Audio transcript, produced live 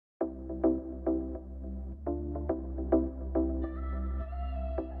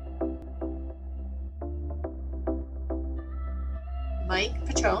Mike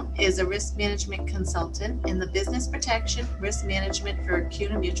Petrone is a risk management consultant in the business protection risk management for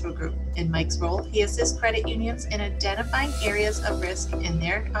CUNA Mutual Group. In Mike's role, he assists credit unions in identifying areas of risk in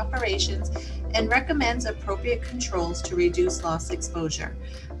their operations and recommends appropriate controls to reduce loss exposure.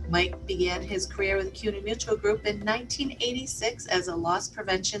 Mike began his career with CUNA Mutual Group in 1986 as a loss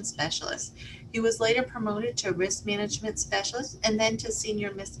prevention specialist. He was later promoted to risk management specialist and then to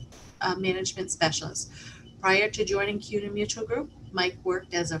senior management specialist. Prior to joining CUNA Mutual Group, Mike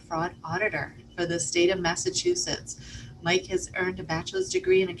worked as a fraud auditor for the state of Massachusetts. Mike has earned a bachelor's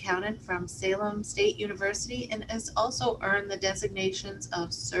degree in accounting from Salem State University and has also earned the designations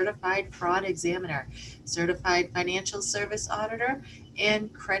of Certified Fraud Examiner, Certified Financial Service Auditor,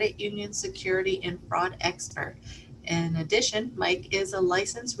 and Credit Union Security and Fraud Expert. In addition, Mike is a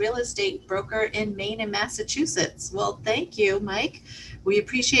licensed real estate broker in Maine and Massachusetts. Well, thank you, Mike. We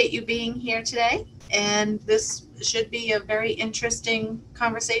appreciate you being here today. And this should be a very interesting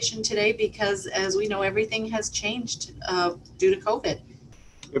conversation today because, as we know, everything has changed due to COVID.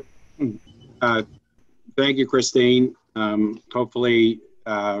 Thank you, Christine. Hopefully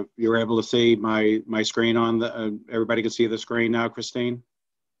you're able to see my screen on the, everybody can see the screen now, Christine?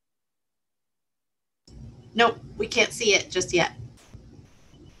 Nope, we can't see it just yet.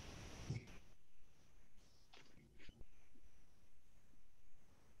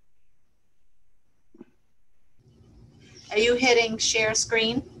 Are you hitting share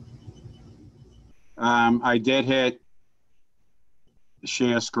screen? I did hit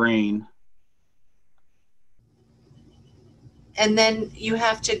share screen. And then you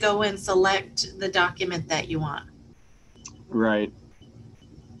have to go and select the document that you want. Right.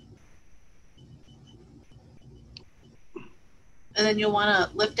 And then you'll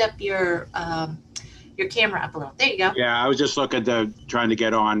want to lift up your camera up a little. There you go. Yeah, I was just looking trying to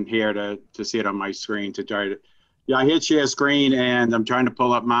get on here to see it on my screen to try to. Yeah, I hit share screen and I'm trying to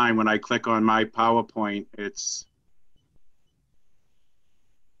pull up mine. When I click on my PowerPoint, it's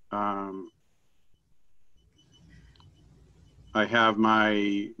I have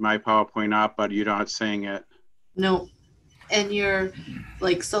my PowerPoint up, but you're not seeing it. No, and you're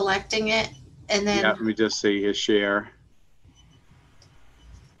like selecting it, and then yeah, let me just see his share.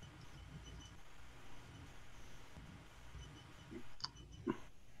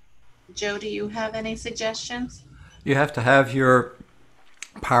 Joe, do you have any suggestions? You have to have your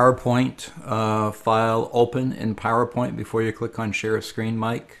PowerPoint file open in PowerPoint before you click on share screen,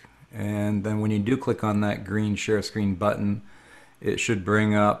 Mike. And then when you do click on that green share screen button, it should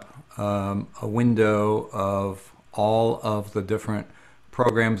bring up a window of all of the different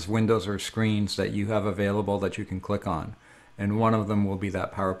programs, windows, or screens that you have available that you can click on. And one of them will be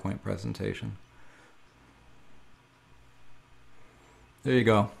that PowerPoint presentation. There you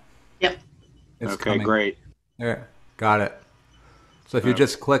go. Yep. It's okay, coming. Great. There, got it. So if you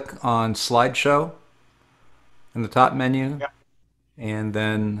just click on slideshow in the top menu, yep. And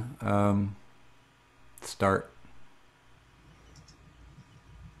then start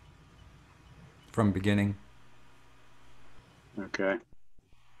from beginning. Okay.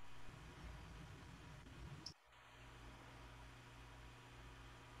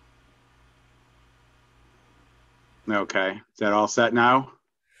 Okay, is that all set now?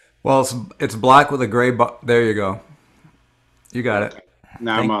 Well, it's black with a gray there you go. You got it.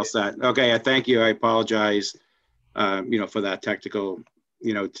 Now I'm all set. Okay, thank you. I apologize, for that technical,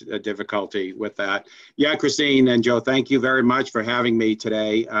 difficulty with that. Yeah, Christine and Joe, thank you very much for having me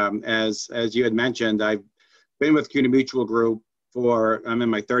today. As you had mentioned, I've been with CUNA Mutual Group I'm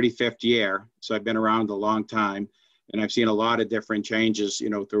in my 35th year, so I've been around a long time, and I've seen a lot of different changes,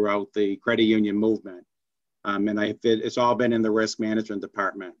 throughout the credit union movement. And it's all been in the risk management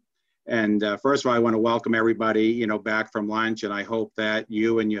department. And first of all, I want to welcome everybody, back from lunch, and I hope that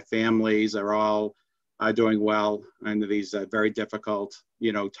you and your families are all doing well under these very difficult,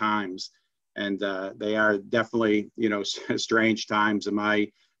 times. And they are definitely, strange times. In my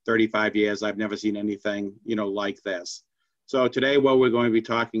 35 years, I've never seen anything, like this. So today, what we're going to be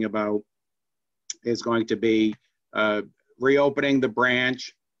talking about is going to be reopening the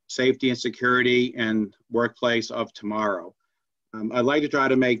branch, safety and security, and workplace of tomorrow. I'd like to try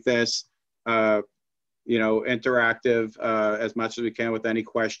to make this, interactive as much as we can with any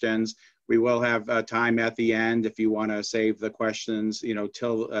questions. We will have time at the end if you want to save the questions,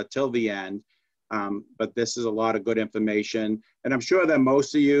 till the end. But this is a lot of good information, and I'm sure that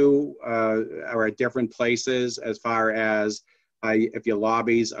most of you are at different places as far as if your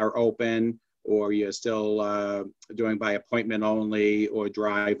lobbies are open or you're still doing by appointment only or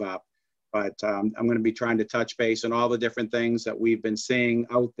drive up. But I'm going to be trying to touch base on all the different things that we've been seeing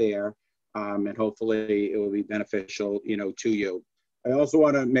out there, and hopefully it will be beneficial, to you. I also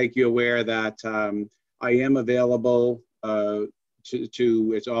want to make you aware that I am available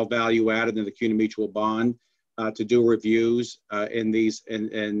it's all value added in the CUNA Mutual bond to do reviews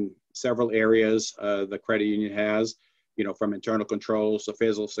in several areas the credit union has, from internal controls to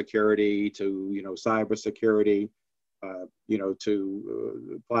physical security to, cyber security,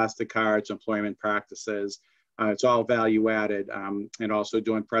 to plastic cards, employment practices. It's all value added, and also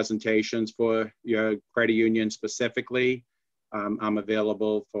doing presentations for your credit union specifically. I'm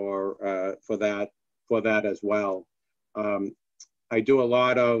available for that as well. I do a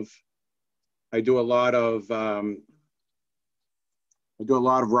lot of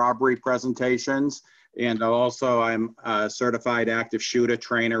robbery presentations, and also I'm a certified active shooter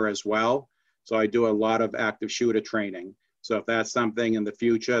trainer as well. So I do a lot of active shooter training. So if that's something in the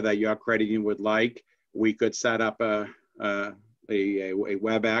future that your credit union would like, we could set up a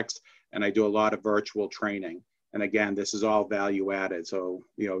WebEx, and I do a lot of virtual training. And again, this is all value added. So,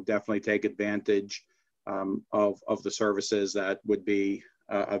 definitely take advantage of the services that would be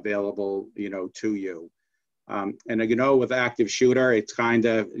available, to you. And, with active shooter, it's kind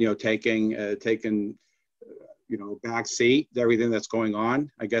of, taking back seat to everything that's going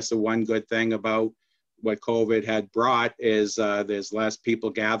on. I guess the one good thing about what COVID had brought is there's less people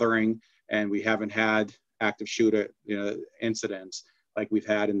gathering, and we haven't had active shooter incidents like we've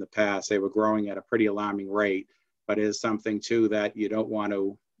had in the past. They were growing at a pretty alarming rate, but it is something too that you don't want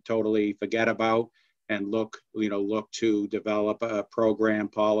to totally forget about, and look to develop a program,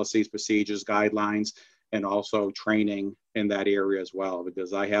 policies, procedures, guidelines, and also training in that area as well.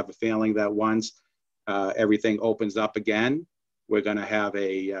 Because I have a feeling that once everything opens up again, we're going to have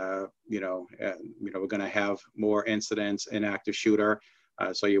we're going to have more incidents in active shooter.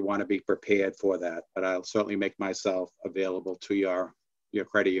 So you want to be prepared for that. But I'll certainly make myself available to your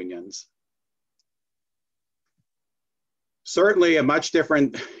credit unions. Certainly a much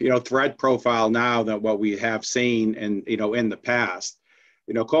different, threat profile now than what we have seen in the past.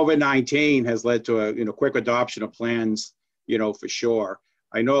 COVID-19 has led to a, quick adoption of plans, for sure.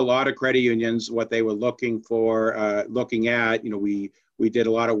 I know a lot of credit unions, what they were looking at, we did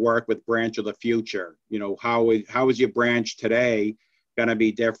a lot of work with branch of the future. How is your branch today going to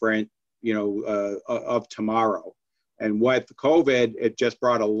be different, of tomorrow? And with COVID, it just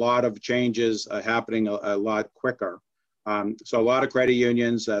brought a lot of changes happening a lot quicker. So a lot of credit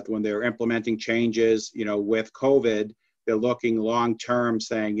unions that when they're implementing changes, with COVID, they're looking long-term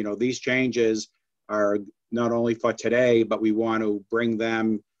saying, these changes are not only for today, but we want to bring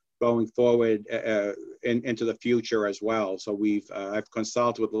them going forward into the future as well. So I've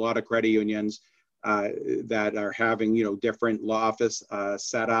consulted with a lot of credit unions that are having, different law office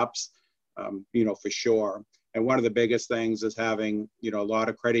setups, for sure. And one of the biggest things is having, a lot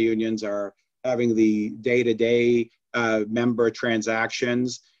of credit unions are having the day-to-day member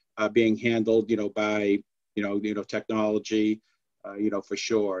transactions being handled, by, technology, for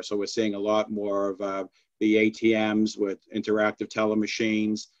sure. So we're seeing a lot more of the ATMs with interactive teller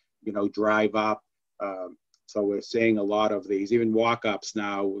machines, drive up. So we're seeing a lot of these, even walk-ups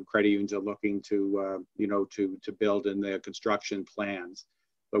now. Credit unions are looking to, to build in their construction plans.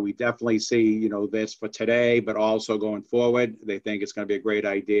 But we definitely see, this for today, but also going forward. They think it's going to be a great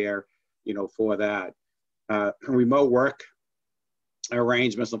idea, for that. Remote work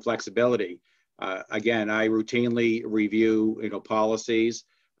arrangements and flexibility. Again, I routinely review, policies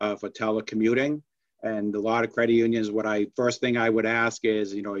for telecommuting, and a lot of credit unions. First thing I would ask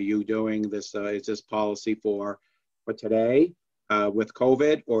is, are you doing this? Is this policy for today with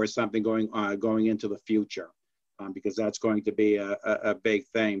COVID, or is something going into the future? Because that's going to be a big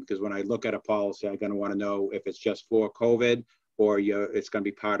thing. Because when I look at a policy, I'm going to want to know if it's just for COVID, or it's going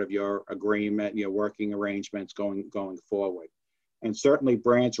to be part of your agreement, your working arrangements going forward. And certainly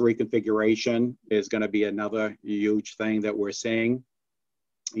branch reconfiguration is going to be another huge thing that we're seeing.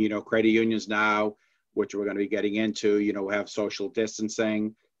 Credit unions now, which we're going to be getting into, have social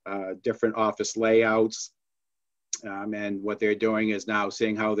distancing, different office layouts. And what they're doing is now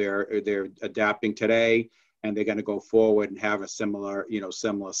seeing how they're adapting today, and they're going to go forward and have a similar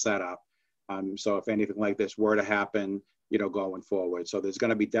setup. So if anything like this were to happen, going forward. So there's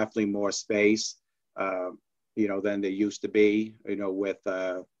going to be definitely more space, than there used to be, with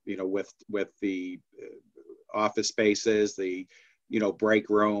the office spaces, the, break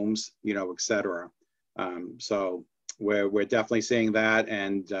rooms, et cetera. So we're definitely seeing that.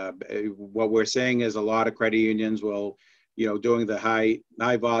 And what we're seeing is a lot of credit unions will, doing the high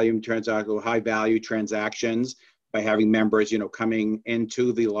volume transaction, high value transactions by having members, coming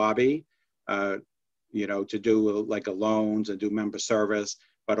into the lobby, to do like a loans and do member service,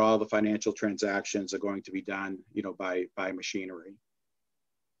 but all the financial transactions are going to be done, by machinery.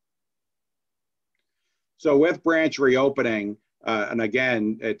 So with branch reopening, and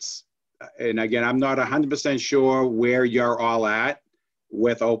again, I'm not 100% sure where you're all at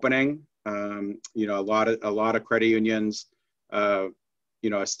with opening. You know, a lot of credit unions, you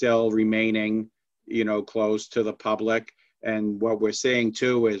know, are still remaining, you know, closed to the public. And what we're seeing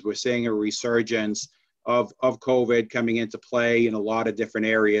too is we're seeing a resurgence of COVID coming into play in a lot of different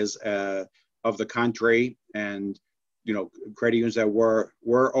areas of the country. And, you know, credit unions that were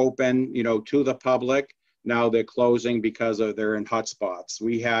open, you know, to the public, now they're closing because they're in hotspots.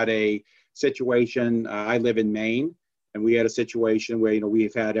 We had a situation, I live in Maine, and we had a situation where, you know,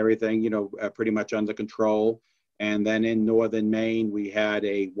 we've had everything, you know, pretty much under control. And then in northern Maine, we had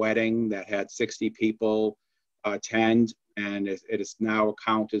a wedding that had 60 people attend, and it is now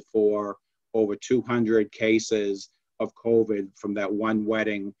accounted for over 200 cases of COVID from that one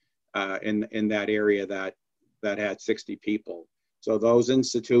wedding in that area that had 60 people. So those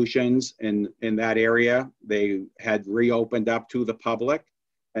institutions in that area, they had reopened up to the public,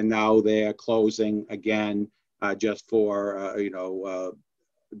 and now they're closing again just for, you know,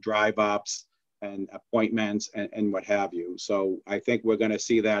 drive-ups and appointments and what have you. So I think we're going to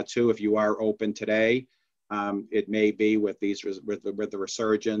see that too. If you are open today, it may be with the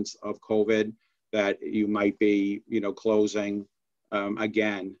resurgence of COVID that you might be, you know, closing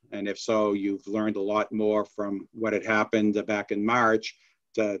again. And if so, you've learned a lot more from what had happened back in March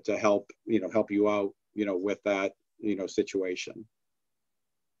to help you out, you know, with that, you know, situation.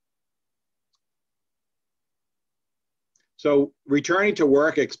 So returning to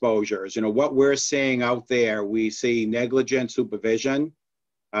work exposures, you know, what we're seeing out there, we see negligent supervision,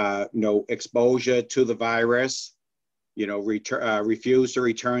 you know, exposure to the virus, you know, refuse to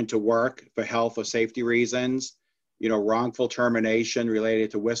return to work for health or safety reasons, you know, wrongful termination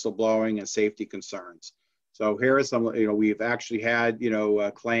related to whistleblowing and safety concerns. So here are some, you know, we've actually had, you know,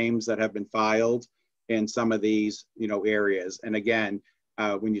 claims that have been filed in some of these, you know, areas. And again,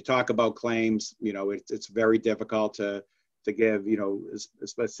 when you talk about claims, you know, it's very difficult to give, you know, a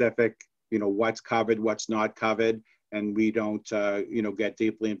specific, you know, what's covered, what's not covered. And we don't, you know, get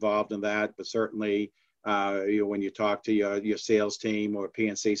deeply involved in that. But certainly, you know, when you talk to your sales team or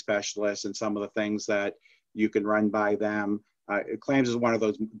PNC specialists and some of the things that you can run by them, claims is one of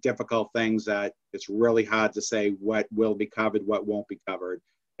those difficult things that it's really hard to say what will be covered, what won't be covered.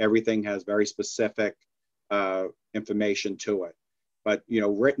 Everything has very specific information to it. But, you know,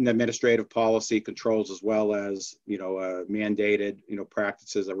 written administrative policy controls as well as, you know, mandated, you know,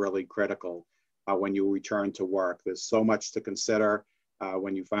 practices are really critical when you return to work. There's so much to consider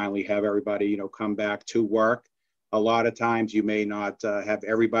when you finally have everybody, you know, come back to work. A lot of times you may not have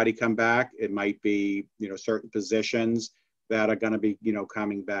everybody come back. It might be, you know, certain positions that are going to be, you know,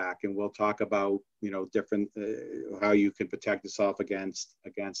 coming back. And we'll talk about, you know, different, how you can protect yourself against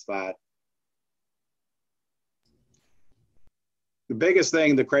that. The biggest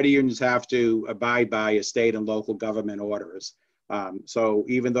thing the credit unions have to abide by is state and local government orders. So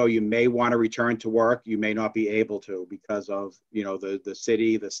even though you may want to return to work, you may not be able to because of, you know, the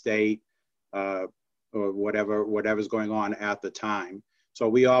city, the state, or whatever's going on at the time. So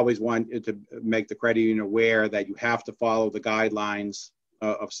we always want to make the credit union aware that you have to follow the guidelines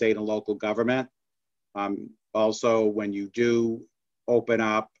of state and local government. Also, when you do open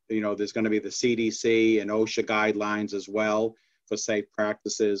up, you know, there's going to be the CDC and OSHA guidelines as well for safe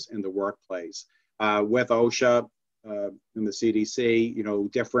practices in the workplace. With OSHA and the CDC, you know,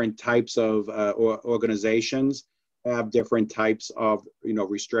 different types of organizations have different types of, you know,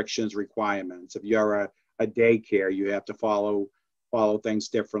 restrictions, requirements. If you're a daycare, you have to follow things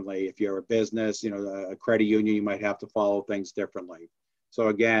differently. If you're a business, you know, a credit union, you might have to follow things differently. So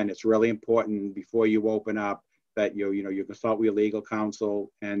again, it's really important before you open up that you consult with your legal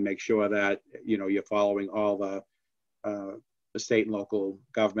counsel and make sure that, you know, you're following all the state and local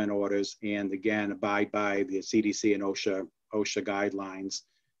government orders, and again, abide by the CDC and OSHA guidelines,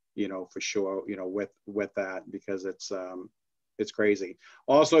 you know, for sure, you know, with that, because it's crazy.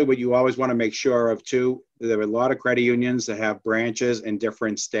 Also, what you always want to make sure of too, there are a lot of credit unions that have branches in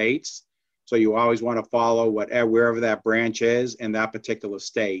different states. So you always want to follow wherever that branch is in that particular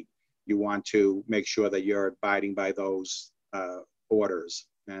state. You want to make sure that you're abiding by those orders.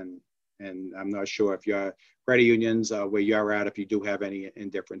 And I'm not sure if your credit unions where you're at, if you do have any in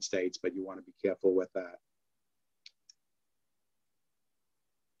different states, but you want to be careful with that.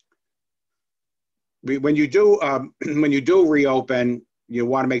 When you do reopen, you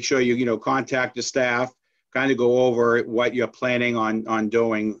want to make sure you contact the staff, kind of go over what you're planning on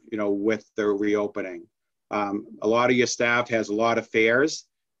doing, you know, with the reopening. A lot of your staff has a lot of fairs,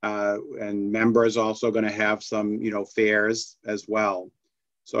 and members also going to have some, you know, fairs as well.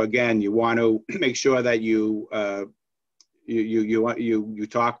 So again, you want to make sure that you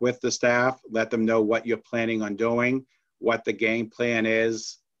talk with the staff, let them know what you're planning on doing, what the game plan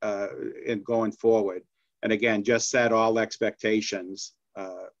is in going forward. And again, just set all expectations,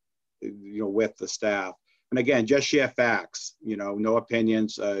 with the staff. And again, just share facts, no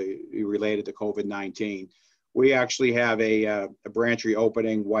opinions related to COVID-19. We actually have a branch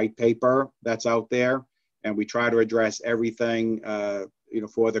reopening white paper that's out there, and we try to address everything,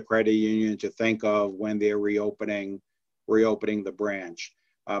 for the credit union to think of when they're reopening the branch.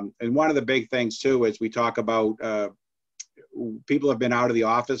 And one of the big things too is we talk about people have been out of the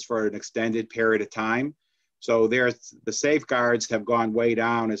office for an extended period of time. So the safeguards have gone way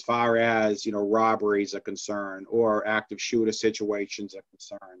down as far as, robberies are concerned or active shooter situations are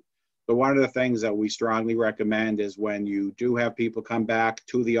concerned. So one of the things that we strongly recommend is when you do have people come back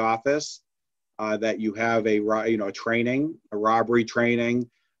to the office, that you have a robbery training,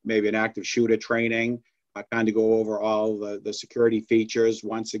 maybe an active shooter training, kind of go over all the security features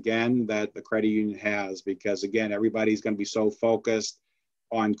once again that the credit union has, because again, everybody's going to be so focused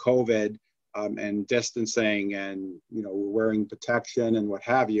on COVID and distancing and wearing protection and what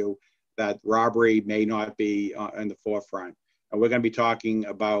have you, that robbery may not be in the forefront. And we're going to be talking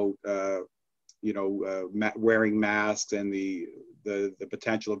about wearing masks and the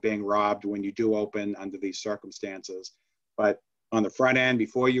potential of being robbed when you do open under these circumstances. But on the front end,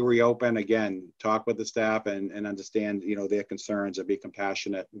 before you reopen, again, talk with the staff and understand, their concerns and be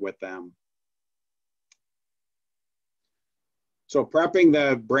compassionate with them. So prepping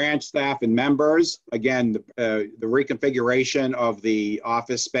the branch staff and members, again, the reconfiguration of the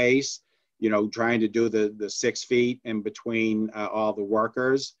office space, trying to do the 6 feet in between all the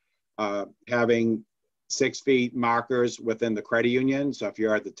workers, having 6 feet markers within the credit union. So if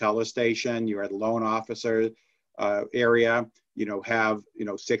you're at the teller station, you're at the loan officer area, have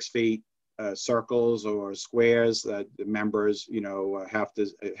 6 feet circles or squares that the members have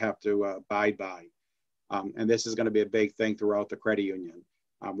to abide by. And this is going to be a big thing throughout the credit union.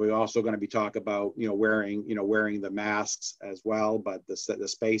 We're also going to be talking about wearing the masks as well, but the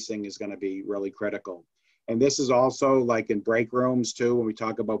spacing is going to be really critical. And this is also like in break rooms too. When we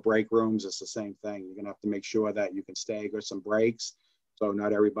talk about break rooms, it's the same thing. You're going to have to make sure that you can stagger some breaks, so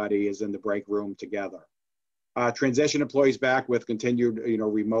not everybody is in the break room together. Transition employees back with continued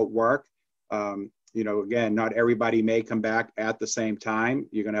remote work. Again, not everybody may come back at the same time.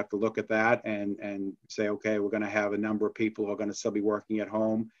 You're going to have to look at that and say, okay, we're going to have a number of people who are going to still be working at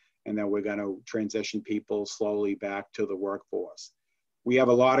home, and then we're going to transition people slowly back to the workforce. We have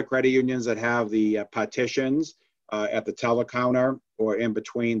a lot of credit unions that have the partitions at the teller counter or in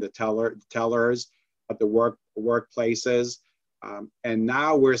between the tellers at the workplaces. And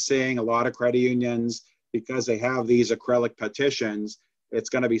now we're seeing a lot of credit unions, because they have these acrylic partitions, it's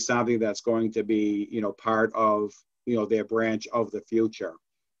going to be something that's going to be, part of, their branch of the future.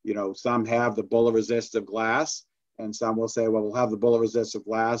 Some have the bullet resistive glass, and some will say, well, we'll have the bullet resistive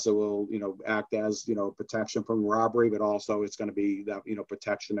glass. It will, act as, protection from robbery, but also it's going to be that,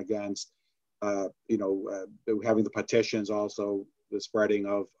 protection against, having the partitions, also the spreading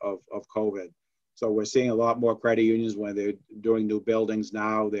of COVID. So we're seeing a lot more credit unions when they're doing new buildings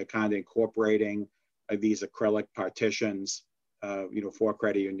now, they're kind of incorporating these acrylic partitions, for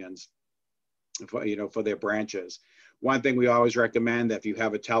credit unions, for their branches. One thing we always recommend, that if you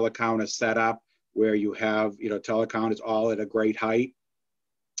have a teller counter set up where you have, teller counters all at a great height,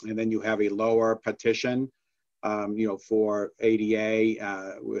 and then you have a lower partition, for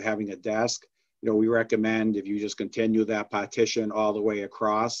ADA, having a desk, we recommend if you just continue that partition all the way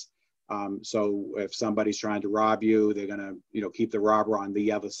across. So if somebody's trying to rob you, they're going to, keep the robber on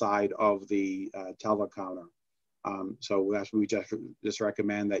the other side of the teller counter. So that's what we just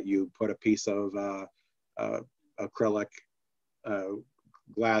recommend, that you put a piece of acrylic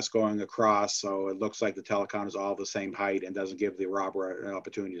glass going across, so it looks like the teller counter is all the same height and doesn't give the robber an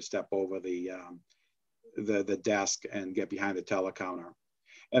opportunity to step over the desk and get behind the teller counter.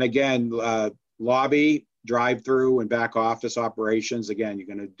 And again, lobby, drive-through, and back office operations. Again, you're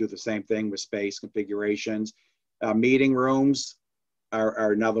going to do the same thing with space configurations. Meeting rooms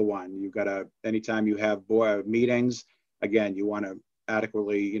are another one. You've got to, anytime you have meetings, again, you want to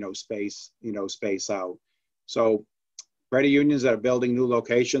adequately, space out. So credit unions that are building new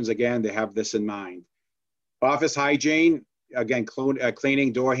locations, again, they have this in mind. Office hygiene, again,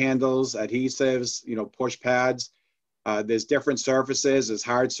 cleaning door handles, adhesives, push pads. There's different surfaces, there's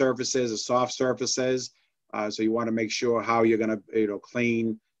hard surfaces, there's soft surfaces. So you want to make sure how you're going to,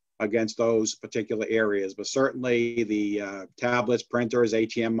 clean against those particular areas. But certainly the tablets, printers,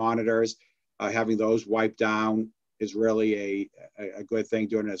 ATM monitors, having those wiped down is really a good thing,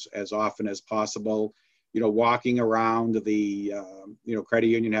 doing it as often as possible. Walking around the, credit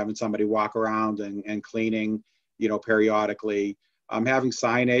union, having somebody walk around and cleaning, periodically. Having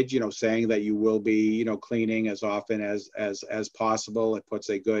signage, saying that you will be, cleaning as often as possible. It puts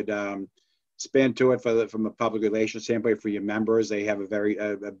a good spin to it from a public relations standpoint for your members. They have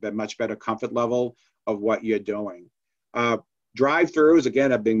a much better comfort level of what you're doing. Drive-throughs,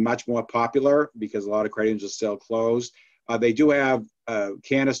 again, have been much more popular because a lot of credit unions are still closed. They do have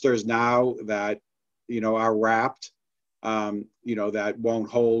canisters now that, are wrapped, that won't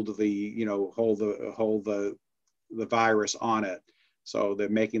hold the virus on it. So they're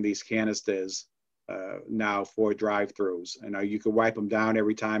making these canisters now for drive-throughs. And you can wipe them down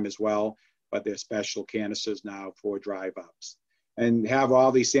every time as well, but they're special canisters now for drive-ups. And have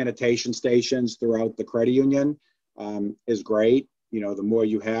all these sanitation stations throughout the credit union is great. The more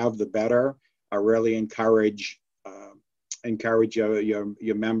you have, the better. I really encourage your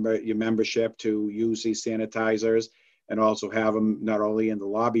membership to use these sanitizers, and also have them not only in the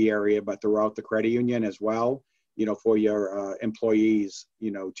lobby area but throughout the credit union as well, for your employees,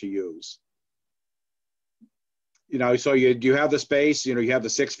 to use. So you have the space, you have the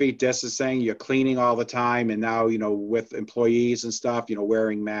 6 feet distancing, you're cleaning all the time, and now, with employees and stuff,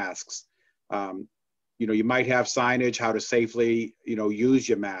 wearing masks. You might have signage how to safely, use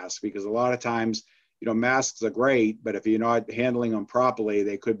your mask, because a lot of times, masks are great, but if you're not handling them properly,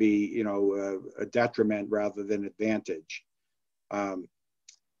 they could be, a detriment rather than advantage.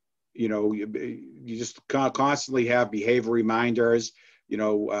 You just constantly have behavior reminders,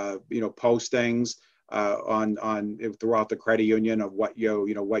 postings on throughout the credit union of what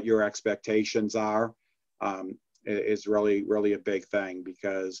what your expectations are. Is really a big thing,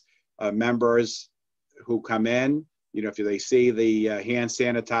 because members who come in, if they see the hand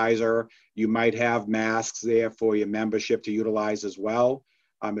sanitizer, you might have masks there for your membership to utilize as well.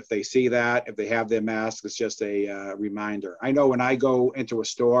 If they see that, if they have their mask, it's just a reminder. I know when I go into a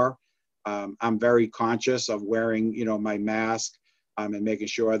store, I'm very conscious of wearing, my mask and making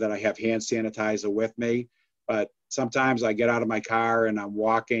sure that I have hand sanitizer with me. But sometimes I get out of my car and I'm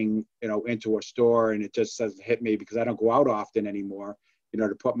walking, into a store, and it just doesn't hit me, because I don't go out often anymore,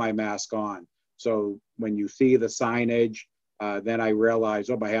 to put my mask on. So when you see the signage, then I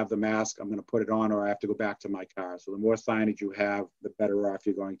realize, oh, I have the mask, I'm going to put it on, or I have to go back to my car. So the more signage you have, the better off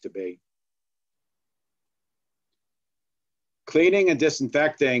you're going to be. Cleaning and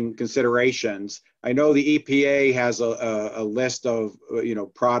disinfecting considerations. I know the EPA has a list of,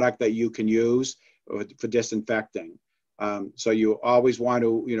 product that you can use for disinfecting. So you always want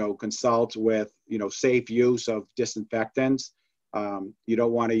to, consult with, safe use of disinfectants. You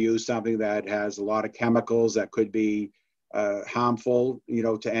don't want to use something that has a lot of chemicals that could be harmful,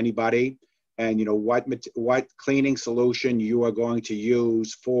 to anybody. And what cleaning solution you are going to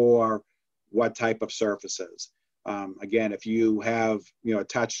use for what type of surfaces. Again, if you have a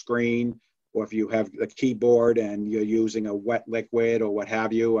touch screen, or if you have a keyboard and you're using a wet liquid or what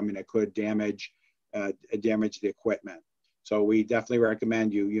have you, it could damage the equipment. So we definitely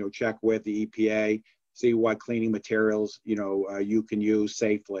recommend you check with the EPA, see what cleaning materials you can use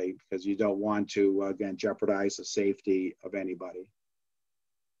safely, because you don't want to again jeopardize the safety of anybody.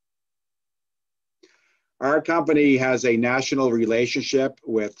 Our company has a national relationship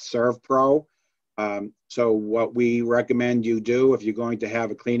with ServPro. So what we recommend you do, if you're going to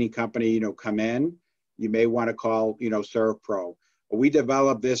have a cleaning company come in, you may want to call ServPro. We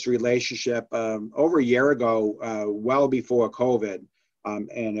developed this relationship over a year ago, well before COVID.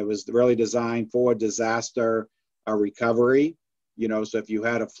 And it was really designed for disaster recovery. So if you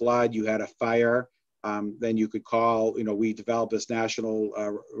had a flood, you had a fire, then you could call, we developed this national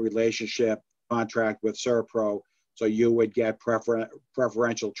relationship contract with ServPro. So you would get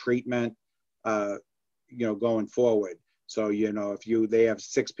preferential treatment, going forward. So, if they have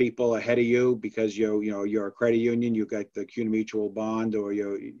 6 people ahead of you because you're a credit union, you got the CUNA Mutual bond, or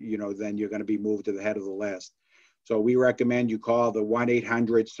then you're going to be moved to the head of the list. So we recommend you call the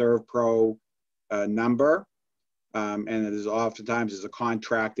 1-800-ServPro number, and it is oftentimes is a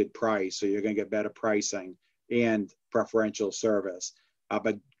contracted price, so you're going to get better pricing and preferential service.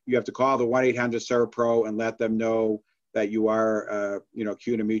 But you have to call the 1-800-ServPro and let them know that you are,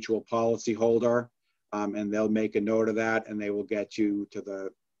 CUNA Mutual policy holder, and they'll make a note of that, and they will get you to the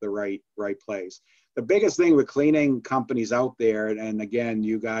right place. The biggest thing with cleaning companies out there, and again,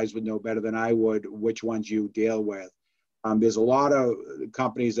 you guys would know better than I would which ones you deal with. There's a lot of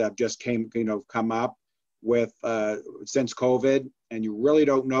companies that have just come up with since COVID, and you really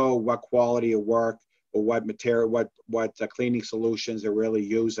don't know what quality of work or what material, what cleaning solutions they're really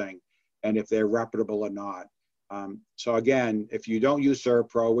using, and if they're reputable or not. So again, if you don't use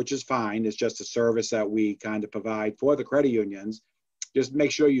ServPro, which is fine, it's just a service that we kind of provide for the credit unions, just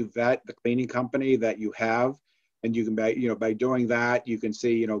make sure you vet the cleaning company that you have. And you can, by doing that, you can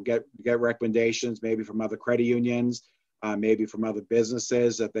see, get recommendations maybe from other credit unions, maybe from other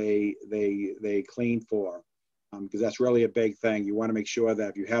businesses that they clean for. Because that's really a big thing. You want to make sure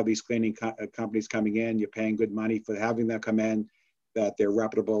that if you have these cleaning companies coming in, you're paying good money for having them come in, that they're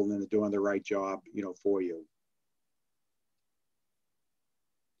reputable and they're doing the right job, for you.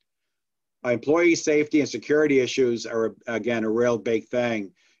 Employee safety and security issues are, again, a real big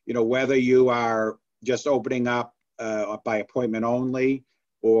thing. Whether you are just opening up by appointment only,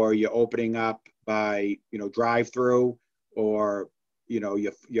 or you're opening up by, drive-through, or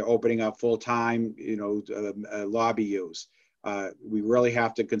you're opening up full-time, lobby use. We really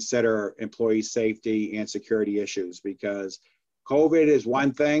have to consider employee safety and security issues, because COVID is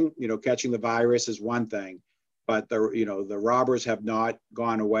one thing, catching the virus is one thing, but the robbers have not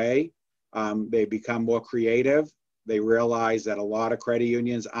gone away. They become more creative. They realize that a lot of credit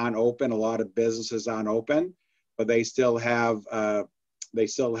unions aren't open, a lot of businesses aren't open, but they still have, they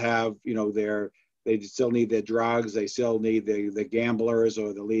still need their drugs. They still need the gamblers,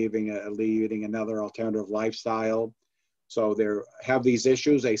 or they're leading another alternative lifestyle. So they have these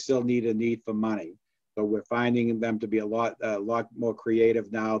issues. They still need a need for money. So we're finding them to be a lot more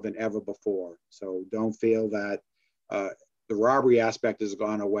creative now than ever before. So don't feel that the robbery aspect has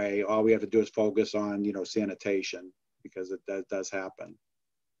gone away. All we have to do is focus on, sanitation, because it does happen.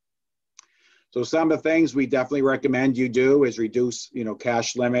 So some of the things we definitely recommend you do is reduce,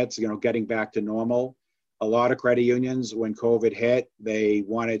 cash limits, getting back to normal. A lot of credit unions, when COVID hit, they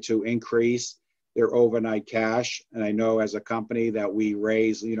wanted to increase their overnight cash. And I know as a company that we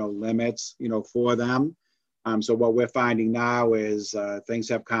raise, limits, for them. So what we're finding now is things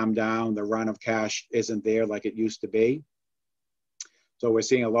have calmed down. The run of cash isn't there like it used to be. So we're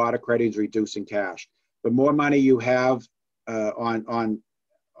seeing a lot of credit unions reducing cash. The more money you have on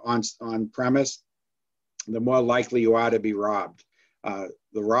premise, the more likely you are to be robbed. The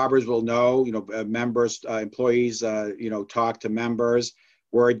robbers will know, members, employees, talk to members,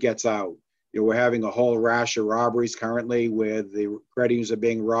 word gets out. We're having a whole rash of robberies currently where the credit unions are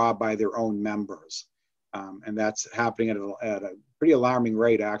being robbed by their own members. And that's happening at a pretty alarming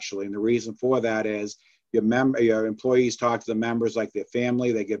rate, actually. And the reason for that is your employees talk to the members like their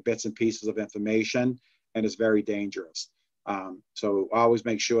family. They get bits and pieces of information, and it's very dangerous. So always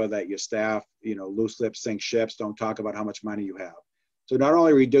make sure that your staff, loose lips sink ships. Don't talk about how much money you have. So not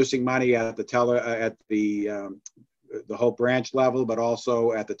only reducing money at the teller, at the whole branch level, but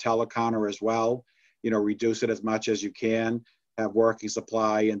also at the teller counter as well. Reduce it as much as you can. Have working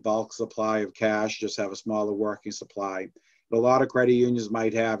supply and bulk supply of cash. Just have a smaller working supply. But a lot of credit unions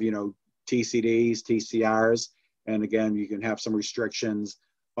might have, TCDs, TCRs, and again, you can have some restrictions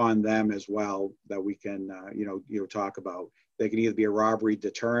on them as well that we can, talk about. They can either be a robbery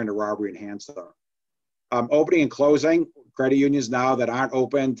deterrent or robbery enhancer. Opening and closing, credit unions now that aren't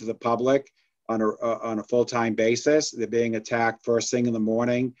open to the public on a full-time basis, they're being attacked first thing in the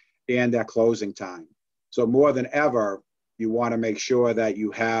morning and at closing time. So more than ever, you want to make sure that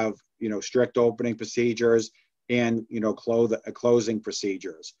you have, strict opening procedures and, closing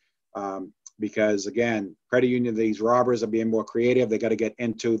procedures. Because again, credit union, these robbers are being more creative. They got to get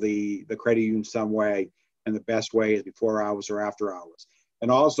into the credit union some way, and the best way is before hours or after hours.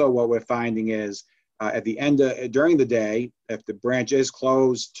 And also what we're finding is at the end during the day, if the branch is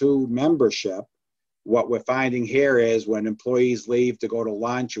closed to membership, what we're finding here is when employees leave to go to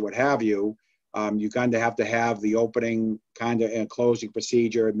lunch or what have you, you kind of have the opening kind of and closing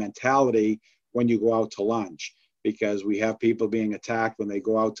procedure mentality when you go out to lunch, because we have people being attacked when they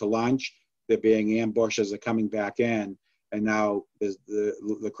go out to lunch. They're being ambushed as they're coming back in. And now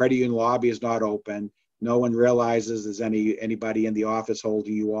the credit union lobby is not open. No one realizes there's anybody in the office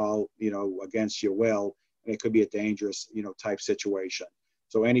holding you all, against your will. And it could be a dangerous, type situation.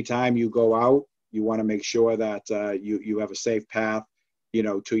 So anytime you go out, you want to make sure that you have a safe path,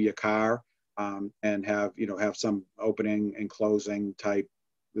 to your car, and have some opening and closing type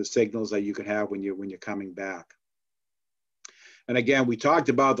the signals that you can have when you're coming back. And again, we talked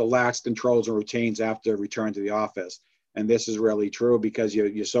about the lax controls and routines after return to the office. And this is really true because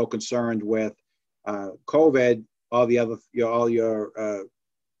you're so concerned with COVID, all your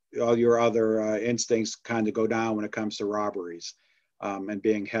other instincts kind of go down when it comes to robberies and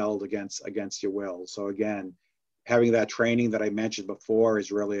being held against your will. So again, having that training that I mentioned before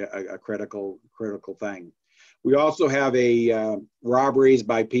is really a critical thing. We also have robberies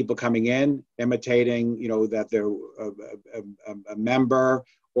by people coming in, imitating, that they're a member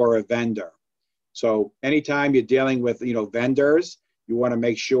or a vendor. So anytime you're dealing with, vendors, you want to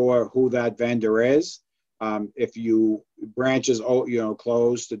make sure who that vendor is. If you branches,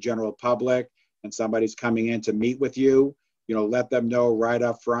 closed to general public and somebody's coming in to meet with you, let them know right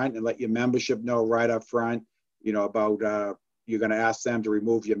up front, and let your membership know right up front, about, you're going to ask them to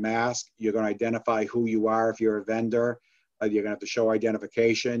remove your mask. You're going to identify who you are if you're a vendor. You're going to have to show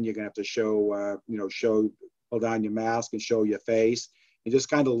identification. You're going to have to show, pull down your mask and show your face, and just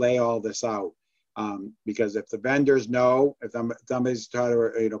kind of lay all this out. Because if the vendors know, if somebody's trying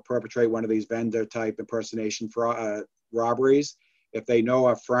to, perpetrate one of these vendor type impersonation robberies, if they know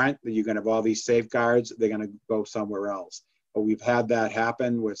up front that you're going to have all these safeguards, they're going to go somewhere else. But we've had that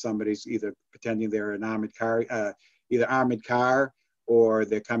happen where somebody's either pretending they're an armored car, or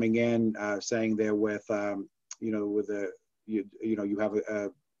they're coming in saying they're with, you have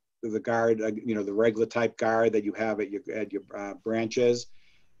the guard, the regular type guard that you have at your branches.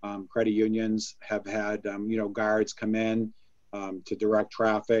 Credit unions have had, guards come in to direct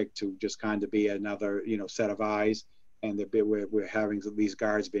traffic, to just kind of be another, set of eyes, and we're having these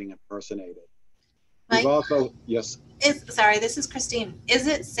guards being impersonated. Mike, we've also, yes. Sorry, this is Christine. Is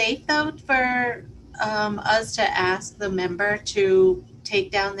it safe though for us to ask the member to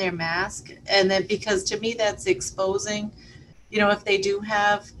take down their mask? And then, because to me that's exposing, if they do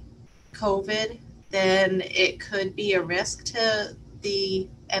have COVID, then it could be a risk to the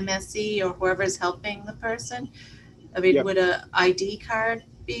MSC or whoever's helping the person. I mean, Yep. Would a ID card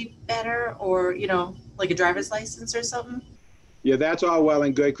be better, or, like a driver's license or something? Yeah, that's all well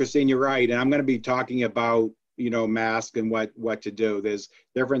and good, Christine, you're right. And I'm going to be talking about, mask and what to do. There's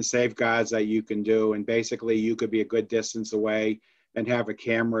different safeguards that you can do. And basically you could be a good distance away and have a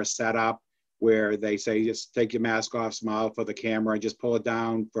camera set up where they say, just take your mask off, smile for the camera, and just pull it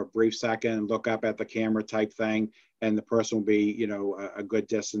down for a brief second and look up at the camera type thing. And the person will be, a good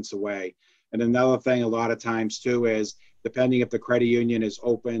distance away. And another thing a lot of times too is, depending if the credit union is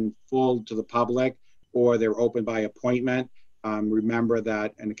open full to the public or they're open by appointment, remember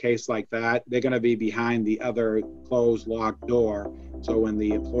that in a case like that, they're going to be behind the other closed locked door. So when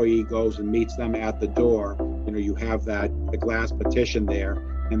the employee goes and meets them at the door, you have the glass partition there,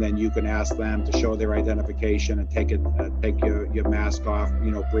 and then you can ask them to show their identification and take your mask off,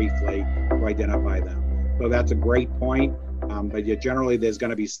 briefly to identify them. So that's a great point. But generally there's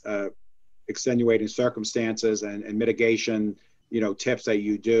going to be extenuating circumstances and mitigation, tips that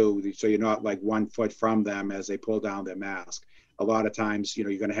you do, so you're not like 1 foot from them as they pull down their mask. A lot of times, you're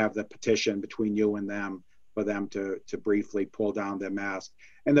going to have the partition between you and them for them to briefly pull down their mask.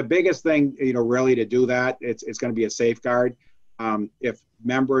 And the biggest thing, really to do that, it's going to be a safeguard. If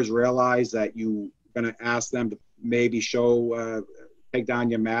members realize that you're going to ask them to maybe take down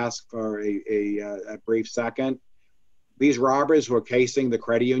your mask for a brief second, these robbers who are casing the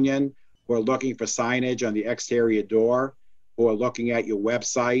credit union, who are looking for signage on the exterior door, who are looking at your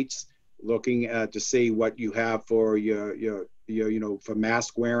websites, looking to see what you have for your for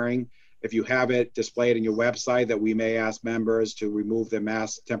mask wearing. If you have it displayed in your website that we may ask members to remove their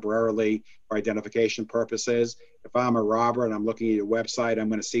masks temporarily for identification purposes. If I'm a robber and I'm looking at your website, I'm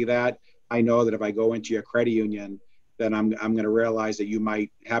going to see that. I know that if I go into your credit union, then I'm going to realize that you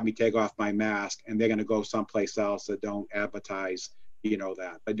might have me take off my mask, and they're going to go someplace else that don't advertise,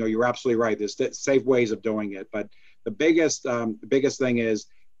 that. But no, you're absolutely right. There's safe ways of doing it. But the biggest thing is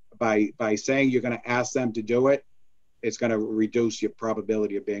by saying you're going to ask them to do it, it's going to reduce your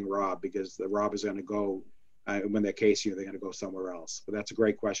probability of being robbed, because the robber's going to go, when they're casing you, they're going to go somewhere else. But that's a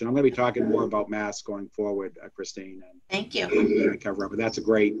great question. I'm going to be talking more about masks going forward, Christine. And Thank you. Cover up, but that's a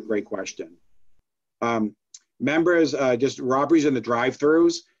great question. Members, just robberies in the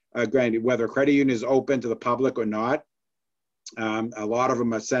drive-throughs, granted, whether a credit union is open to the public or not, a lot of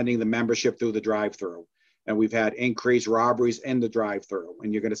them are sending the membership through the drive-through. And we've had increased robberies in the drive-through.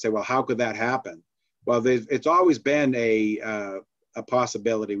 And you're going to say, well, how could that happen? Well, it's always been a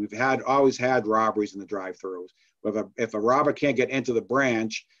possibility. We've always had robberies in the drive-throughs. If a robber can't get into the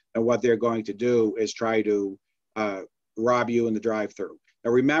branch, then what they're going to do is try to rob you in the drive-through.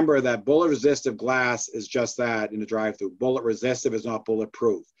 Now remember that bullet-resistant glass is just that in the drive-through. Bullet-resistant is not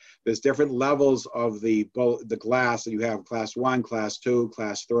bulletproof. There's different levels of the glass that you have: class 1, class 2,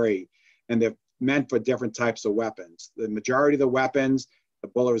 class 3, and they're meant for different types of weapons. The majority of the weapons, the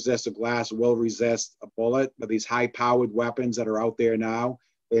bullet-resistant glass will resist a bullet, but these high-powered weapons that are out there now,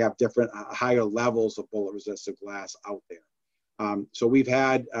 they have different higher levels of bullet-resistant glass out there. So we've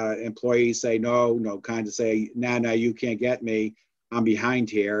had employees say, no, kind of say, nah, you can't get me. I'm behind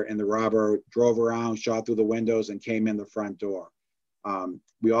here. And the robber drove around, shot through the windows, and came in the front door.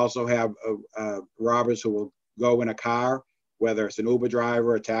 We also have robbers who will go in a car whether it's an Uber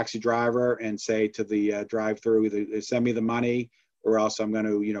driver, a taxi driver, and say to the drive-through, either send me the money or else I'm going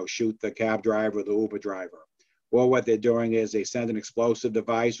to, shoot the cab driver or the Uber driver. Or what they're doing is they send an explosive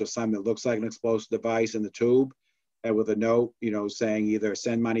device or something that looks like an explosive device in the tube, and with a note, saying either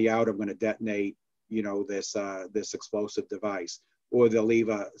send money out, or I'm going to detonate, this explosive device. Or they'll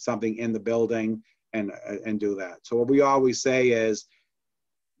leave something in the building and do that. So what we always say is,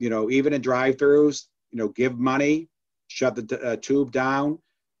 even in drive-throughs, give money, shut the tube down,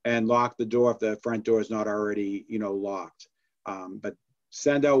 and lock the door if the front door is not already, locked. But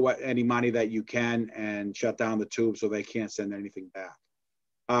send out any money that you can and shut down the tube so they can't send anything back.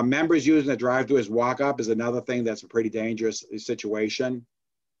 Members using the drive-through as walk-up is another thing that's a pretty dangerous situation.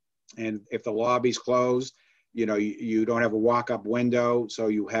 And if the lobby's closed, you don't have a walk-up window, so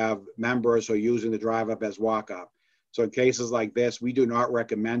you have members who are using the drive-up as walk-up. So in cases like this, we do not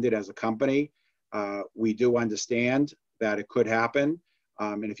recommend it as a company. We do understand that it could happen.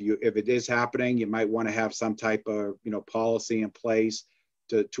 And if it is happening, you might want to have some type of policy in place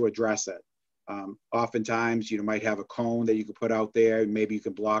to address it. Oftentimes, you might have a cone that you could put out there. Maybe you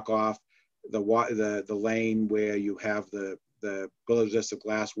can block off the lane where you have the resistive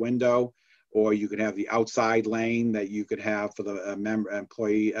glass window, or you can have the outside lane that you could have for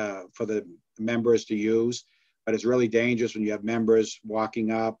the for the members to use. But it's really dangerous when you have members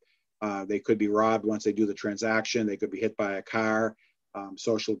walking up. They could be robbed once they do the transaction. They could be hit by a car.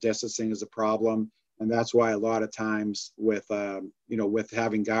 Social distancing is a problem. And that's why a lot of times with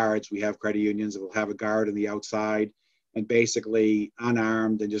having guards, we have credit unions that will have a guard on the outside and basically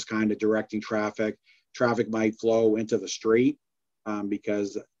unarmed and just kind of directing traffic. Traffic might flow into the street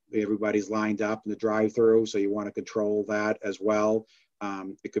because everybody's lined up in the drive-through. So you want to control that as well.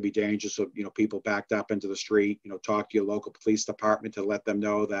 It could be dangerous if, people backed up into the street, talk to your local police department to let them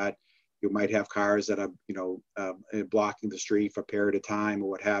know that you might have cars that are, blocking the street for a period of time or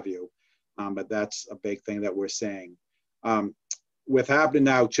what have you. But that's a big thing that we're seeing. With happening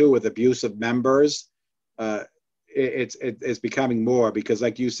now too with abusive members, it's becoming more because,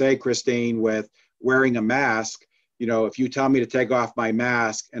 like you say, Christine, with wearing a mask, if you tell me to take off my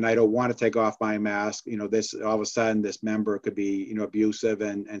mask and I don't want to take off my mask, this all of a sudden this member could be, abusive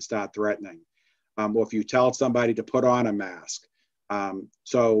and start threatening. Or if you tell somebody to put on a mask.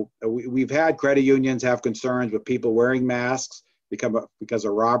 So we've had credit unions have concerns with people wearing masks because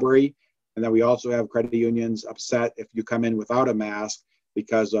of robbery. And then we also have credit unions upset if you come in without a mask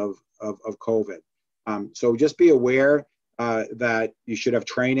because of COVID. So just be aware that you should have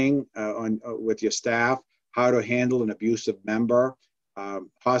training with your staff, how to handle an abusive member.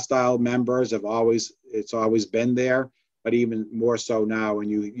 Hostile members it's always been there, but even more so now. And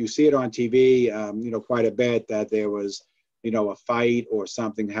you see it on TV, quite a bit that there was, a fight or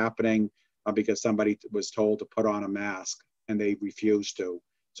something happening because somebody was told to put on a mask and they refused to.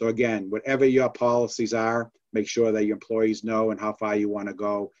 So again, whatever your policies are, make sure that your employees know and how far you want to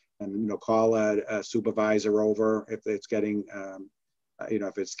go, and call a supervisor over if it's getting,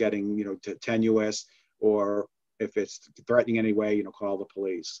 tenuous, or if it's threatening anyway, call the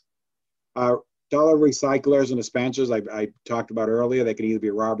police. Dollar recyclers and dispensers, I talked about earlier, they can either be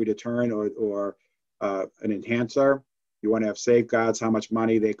a robbery deterrent or an enhancer. You want to have safeguards how much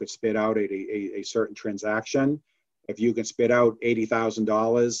money they could spit out at a certain transaction. If you can spit out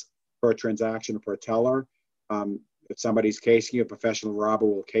 $80,000 per transaction per teller, if somebody's casing you, a professional robber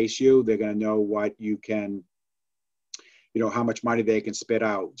will case you, they're going to know what you can, how much money they can spit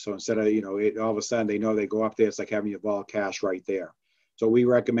out. So instead of, all of a sudden they know they go up there, it's like having your ball cash right there. So we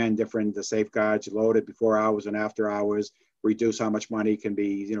recommend the safeguards, loaded before hours and after hours, reduce how much money can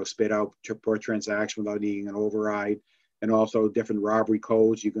be, spit out per transaction without needing an override. And also different robbery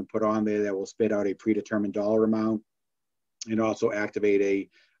codes you can put on there that will spit out a predetermined dollar amount, and also activate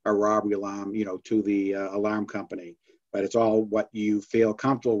a robbery alarm, to the alarm company. But it's all what you feel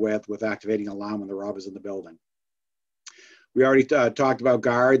comfortable with activating an alarm when the robber's in the building. We already talked about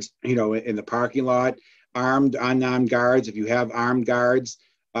guards, in the parking lot, armed, unarmed guards. If you have armed guards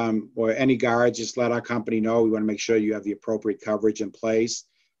or any guards, just let our company know. We want to make sure you have the appropriate coverage in place.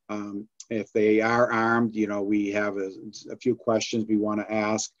 If they are armed, we have a few questions we want to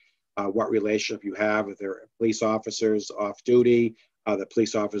ask. What relationship you have, if they're police officers off duty, the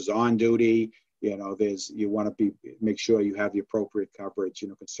police officers on duty, you want to make sure you have the appropriate coverage,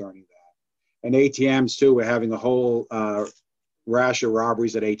 concerning that. And ATMs too, we're having a whole rash of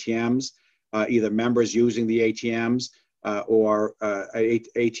robberies at ATMs, either members using the ATMs or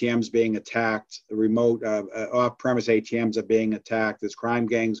ATMs being attacked, remote off-premise ATMs are being attacked. There's crime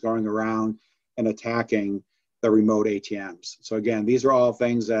gangs going around and attacking the remote ATMs. So again, these are all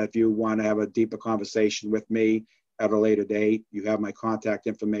things that if you want to have a deeper conversation with me, at a later date. You have my contact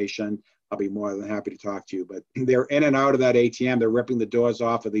information. I'll be more than happy to talk to you. But they're in and out of that ATM. They're ripping the doors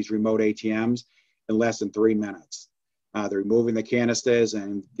off of these remote ATMs in less than 3 minutes. They're removing the canisters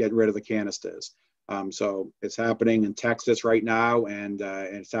and getting rid of the canisters. So it's happening in Texas right now, and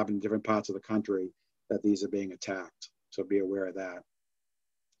it's happening in different parts of the country that these are being attacked. So be aware of that.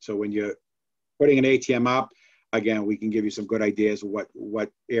 So when you're putting an ATM up, again, we can give you some good ideas of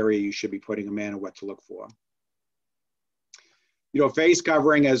what area you should be putting them in and what to look for. You know, face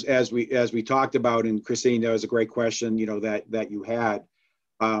covering, as we talked about, and Christine, that was a great question, you know, that you had.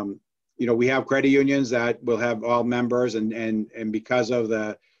 You know, we have credit unions that will have all members, and because of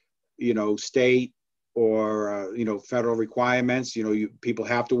the, you know, state or you know, federal requirements, you know, people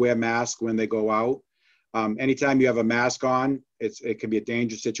have to wear masks when they go out. Anytime you have a mask on, it can be a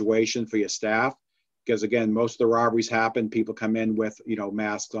dangerous situation for your staff, because again, most of the robberies happen, people come in with, you know,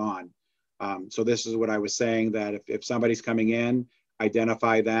 masks on. So this is what I was saying, that if somebody's coming in,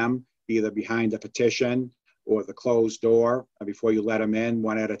 identify them either behind a petition or the closed door before you let them in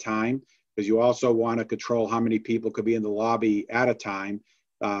one at a time, because you also want to control how many people could be in the lobby at a time.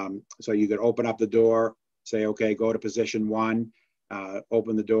 So you could open up the door, say, okay, go to position 1,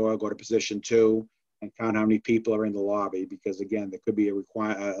 open the door, go to position 2, and count how many people are in the lobby, because again, there could be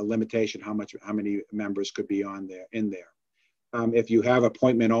a limitation how many members could be in there. If you have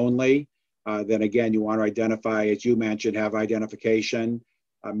appointment only, then again, you want to identify, as you mentioned, have identification,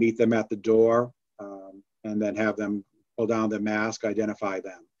 meet them at the door, and then have them pull down their mask, identify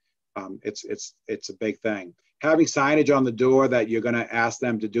them. It's a big thing. Having signage on the door that you're going to ask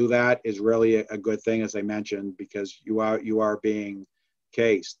them to do that is really a good thing, as I mentioned, because you are being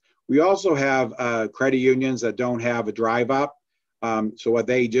cased. We also have credit unions that don't have a drive up. So what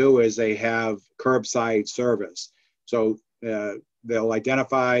they do is they have curbside service. So they'll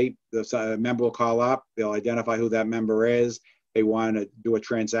identify, the member will call up, they'll identify who that member is. They want to do a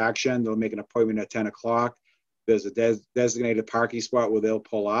transaction, they'll make an appointment at 10 o'clock. There's a designated parking spot where they'll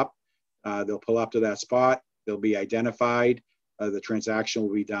pull up. They'll pull up to that spot, they'll be identified, the transaction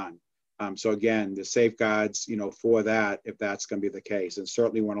will be done. So again, the safeguards, you know, for that, if that's going to be the case, and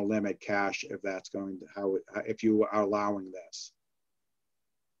certainly want to limit cash if that's going to, if you are allowing this.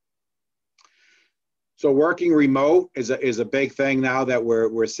 So working remote is a big thing now that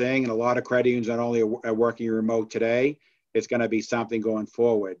we're seeing, and a lot of credit unions not only are working remote today, it's going to be something going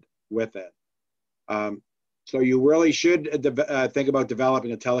forward with it. So you really should think about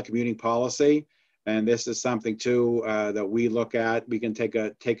developing a telecommuting policy, and this is something too that we look at. We can take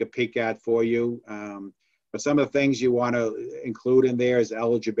a peek at for you. But some of the things you want to include in there is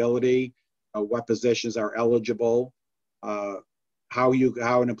eligibility, what positions are eligible, how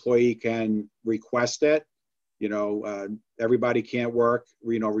an employee can request it. You know, everybody can't work,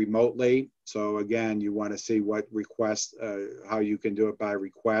 you know, remotely. So again, you want to see what request, how you can do it by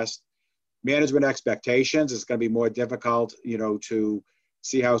request. Management expectations is going to be more difficult, you know, to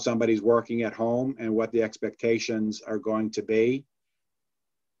see how somebody's working at home and what the expectations are going to be.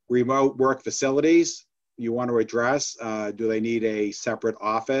 Remote work facilities, you want to address, do they need a separate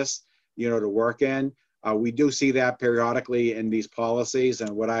office, you know, to work in? We do see that periodically in these policies, and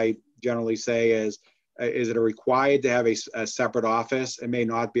what I generally say is it required to have a separate office? It may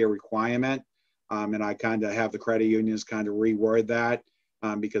not be a requirement, and I kind of have the credit unions kind of reword that,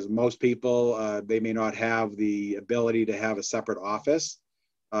 because most people, they may not have the ability to have a separate office,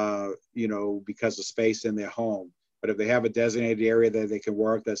 you know, because of space in their home. But if they have a designated area that they can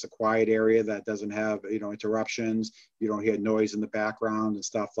work, that's a quiet area that doesn't have, you know, interruptions, you don't hear noise in the background and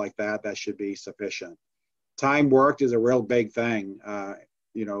stuff like that, that should be sufficient. Time worked is a real big thing,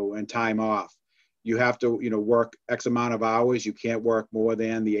 you know, and time off. You have to, you know, work X amount of hours. You can't work more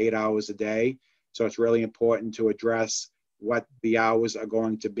than the 8 hours a day. So it's really important to address what the hours are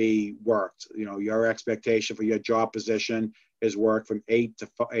going to be worked. You know, your expectation for your job position is work from 8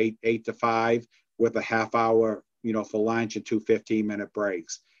 to 5 with a half hour, you know, for lunch and 2 15-minute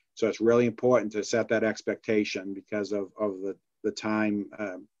breaks. So it's really important to set that expectation because of the time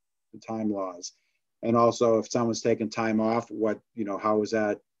laws. And also, if someone's taking time off, what, you know, how is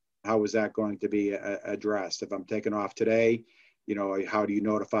that going to be addressed? If I'm taking off today, you know, how do you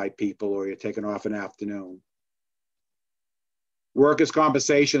notify people, or you're taking off an afternoon? Workers'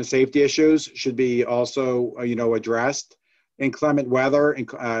 compensation and safety issues should be also, you know, addressed. Inclement weather and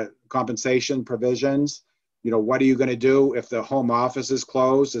compensation provisions. You know, what are you going to do if the home office is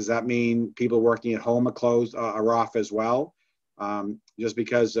closed? Does that mean people working at home are off as well? Just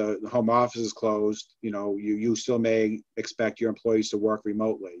because the home office is closed, you know, you still may expect your employees to work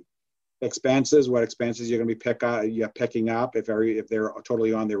remotely. Expenses, what expenses you're going to be picking up if they're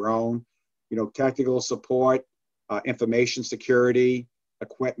totally on their own. You know, technical support, information security,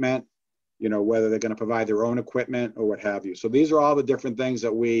 equipment, whether they're going to provide their own equipment or what have you. So these are all the different things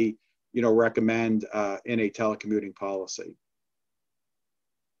that we, recommend in a telecommuting policy.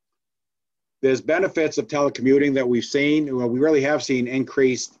 There's benefits of telecommuting that we've seen. Well, we really have seen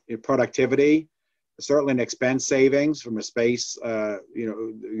increased productivity, certainly an expense savings from a space.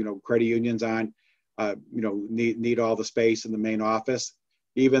 Credit unions aren't, need all the space in the main office.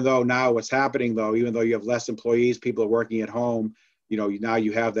 Even though now what's happening though, even though you have less employees, people are working at home, now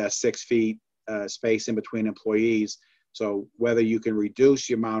you have that 6 feet space in between employees. So whether you can reduce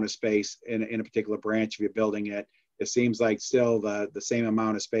the amount of space in a particular branch if you're building it, it seems like still the same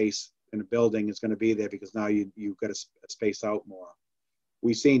amount of space in a building is going to be there because now you've got to space out more.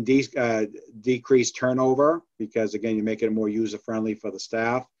 We've seen decreased turnover because again, you're making it more user-friendly for the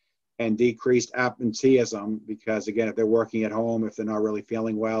staff, and decreased absenteeism because again, if they're working at home, if they're not really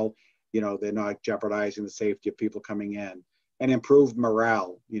feeling well, they're not jeopardizing the safety of people coming in. And improved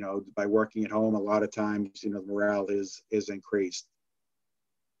morale, by working at home, a lot of times, morale is increased.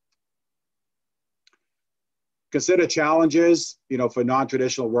 Consider challenges, for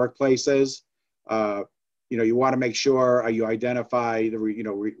non-traditional workplaces. You want to make sure you identify the,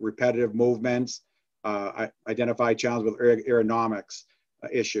 repetitive movements, identify challenges with ergonomics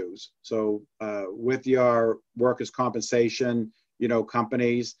issues. So with your workers' compensation,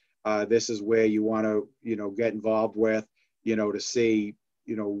 companies, this is where you want to, get involved with, to see,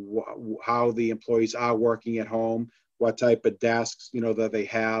 how the employees are working at home, what type of desks, that they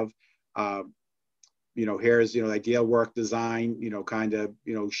have. Here's, ideal work design, kind of,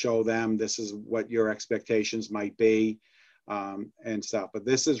 show them this is what your expectations might be and stuff. But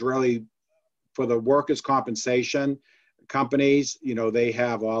this is really for the workers' compensation companies, they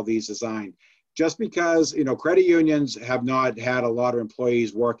have all these designed. Just because, credit unions have not had a lot of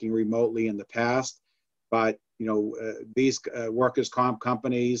employees working remotely in the past, but, these workers' comp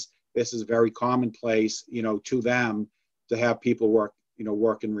companies, this is very commonplace, to them to have people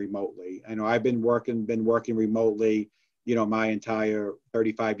working remotely. I know I've been working remotely, my entire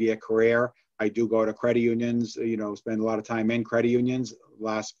 35-year career. I do go to credit unions, spend a lot of time in credit unions.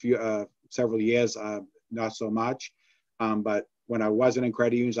 Last several years, not so much. But when I wasn't in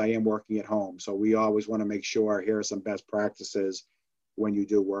credit unions, I am working at home. So we always want to make sure here are some best practices when you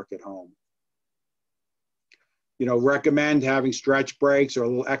do work at home. Recommend having stretch breaks or a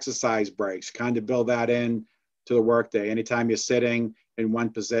little exercise breaks, kind of build that in to the workday. Anytime you're sitting in one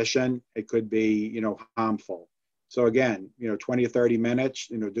position, it could be, harmful. So again, 20 or 30 minutes,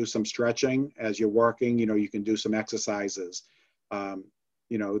 do some stretching as you're working, you can do some exercises.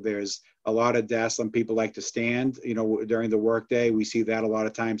 There's a lot of desks, some people like to stand, during the workday. We see that a lot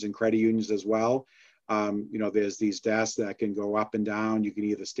of times in credit unions as well. There's these desks that can go up and down. You can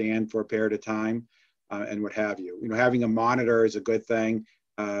either stand for a period of time and what have you. Having a monitor is a good thing,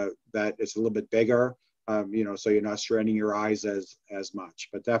 that it's a little bit bigger. So you're not straining your eyes as much,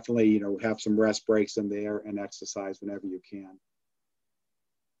 but definitely, have some rest breaks in there and exercise whenever you can.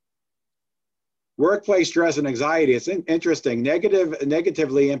 Workplace stress and anxiety, it's interesting.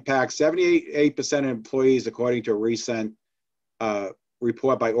 Negatively impacts 78% of employees, according to a recent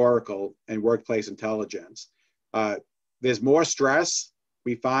report by Oracle and Workplace Intelligence. There's more stress,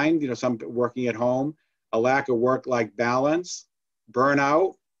 we find, some working at home, a lack of work-life balance,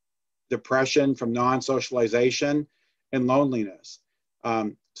 burnout, depression from non-socialization, and loneliness.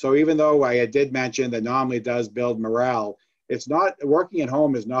 So even though I did mention that normally it does build morale, it's not, working at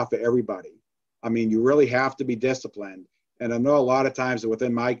home is not for everybody. I mean, you really have to be disciplined. And I know a lot of times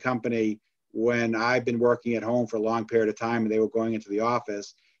within my company, when I've been working at home for a long period of time and they were going into the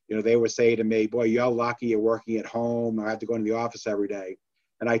office, they would say to me, boy, you're lucky you're working at home. I have to go into the office every day.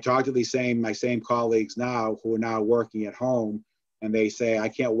 And I talk to my same colleagues now who are now working at home, and they say, I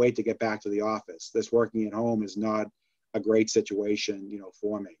can't wait to get back to the office. This working at home is not a great situation,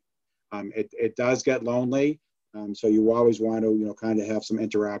 for me. It does get lonely. So you always want to, kind of have some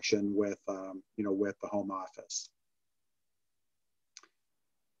interaction with, with the home office.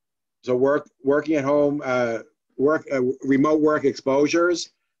 So working at home, remote work exposures,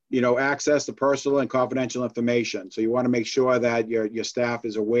 access to personal and confidential information. So you want to make sure that your staff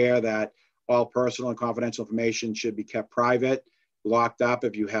is aware that all personal and confidential information should be kept private, locked up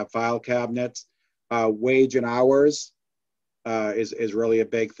if you have file cabinets. Wage and hours is really a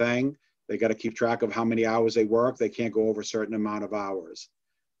big thing. They got to keep track of how many hours they work. They can't go over a certain amount of hours.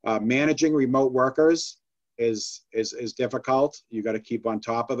 Managing remote workers is difficult. You got to keep on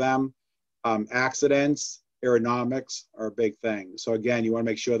top of them. Accidents, ergonomics are a big thing. So again, you want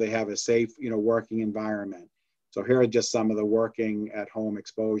to make sure they have a safe, working environment. So here are just some of the working at home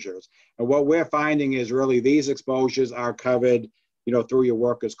exposures. And what we're finding is really these exposures are covered, through your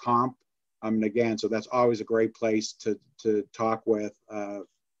workers' comp. And again, so that's always a great place to talk with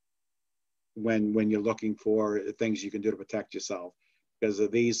when you're looking for things you can do to protect yourself, because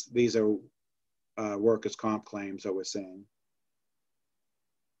of these are workers' comp claims that we're seeing.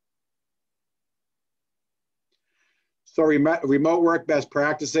 So remote work best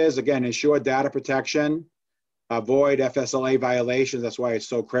practices, again, ensure data protection, avoid FSLA violations. That's why it's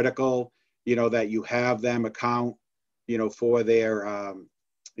so critical, that you have them account, for their,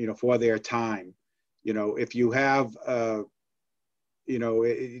 for their time. If you have,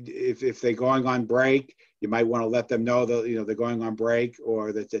 if they're going on break, you might want to let them know that, they're going on break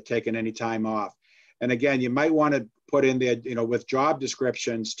or that they're taking any time off. And again, you might want to put in there, with job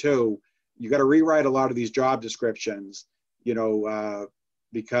descriptions too, you got to rewrite a lot of these job descriptions,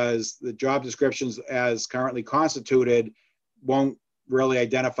 because the job descriptions as currently constituted won't really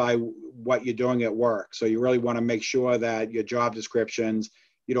identify what you're doing at work. So you really want to make sure that your job descriptions,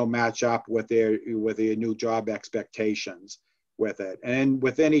 match up with their new job expectations with it. And then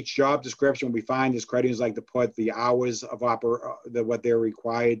within each job description, we find is credit unions like to put the hours of what they're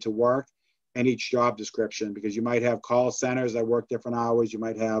required to work in each job description, because you might have call centers that work different hours. You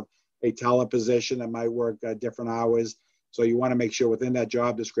might have a teller position that might work different hours. So you want to make sure within that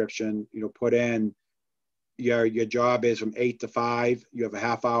job description, put in your job is from 8 to 5. You have a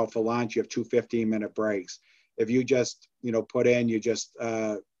half hour for lunch. You have 2 15-minute breaks. If you just, put in, you're just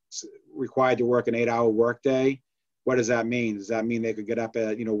required to work an 8-hour workday, what does that mean? Does that mean they could get up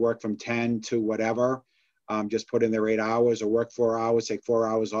at, work from 10 to whatever, just put in their 8 hours, or work 4 hours, take 4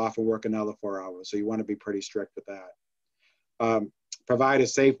 hours off and work another 4 hours? So you want to be pretty strict with that. Provide a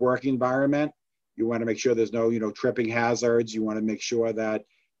safe work environment. You want to make sure there's no, tripping hazards. You want to make sure that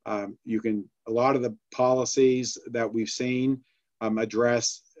a lot of the policies that we've seen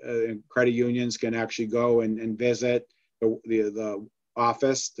address credit unions can actually go and visit the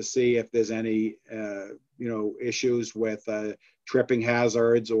office to see if there's any, issues with tripping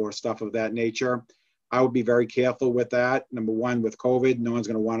hazards or stuff of that nature. I would be very careful with that. Number one, with COVID, no one's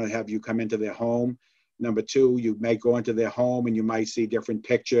going to want to have you come into their home. Number two, you may go into their home and you might see different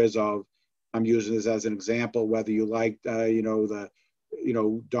pictures of, I'm using this as an example, whether you like, Donald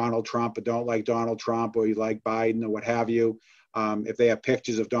Trump or don't like Donald Trump, or you like Biden or what have you. If they have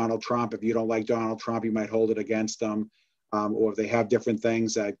pictures of Donald Trump, if you don't like Donald Trump, you might hold it against them. Or if they have different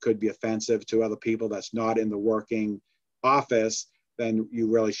things that could be offensive to other people that's not in the working office, then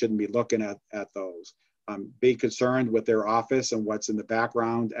you really shouldn't be looking at those. Be concerned with their office and what's in the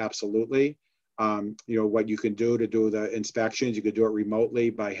background, absolutely. What you can do to do the inspections, you could do it remotely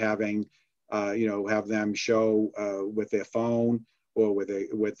by having, have them show with their phone or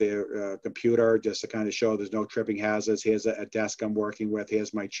with their computer, just to kind of show there's no tripping hazards. Here's a desk I'm working with.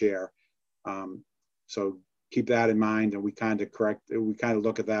 Here's my chair. So keep that in mind, and we kind of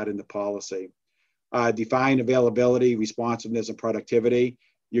look at that in the policy. Define availability, responsiveness, and productivity.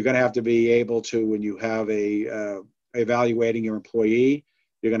 You're going to have to be able to, when you have evaluating your employee,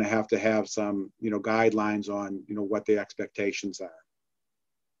 you're going to have some, guidelines on, what the expectations are.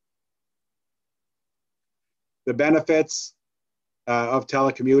 The benefits of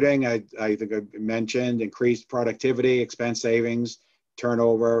telecommuting, I think I mentioned: increased productivity, expense savings,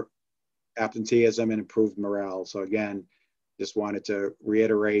 turnover, absenteeism, and improved morale. So again, just wanted to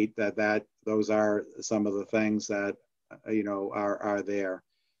reiterate that those are some of the things that, are there.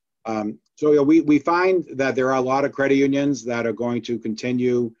 So we find that there are a lot of credit unions that are going to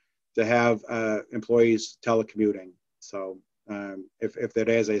continue to have employees telecommuting. So if there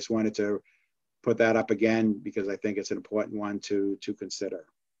is, I just wanted to put that up again because I think it's an important one to consider.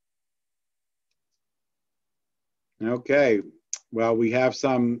 Okay, well, we have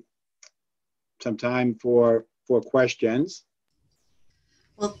some time for questions.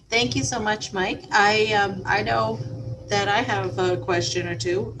 Well, thank you so much, Mike. I know that I have a question or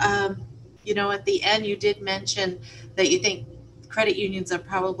two. At the end, you did mention that you think credit unions are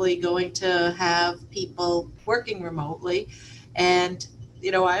probably going to have people working remotely. And,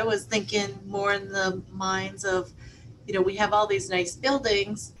 I was thinking more in the minds of, we have all these nice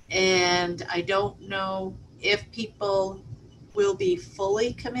buildings, and I don't know if people will be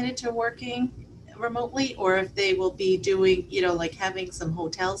fully committed to working remotely, or if they will be doing, like having some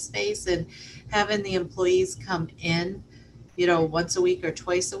hotel space and having the employees come in, once a week or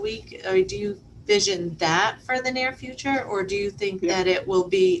twice a week. Or do you vision that for the near future, or do you think that it will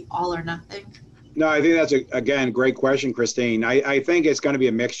be all or nothing? No, I think that's again, great question, Christine. I think it's going to be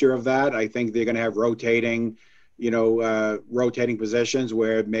a mixture of that. I think they're going to have rotating positions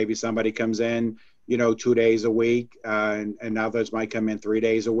where maybe somebody comes in 2 days a week, and others might come in 3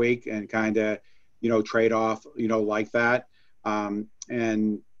 days a week and kind of, trade off, like that.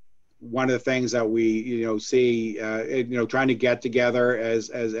 And one of the things that we, see, trying to get together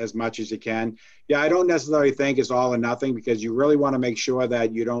as much as you can. Yeah, I don't necessarily think it's all or nothing, because you really want to make sure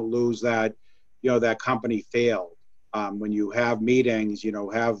that you don't lose that, that company feel. When you have meetings,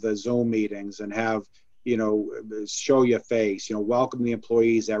 have the Zoom meetings and have, show your face, welcome the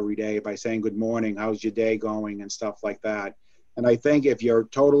employees every day by saying, good morning, how's your day going, and stuff like that. And I think if you're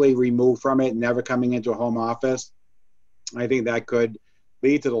totally removed from it, never coming into a home office, I think that could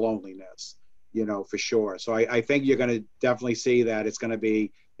lead to the loneliness, for sure. So I think you're going to definitely see that it's going to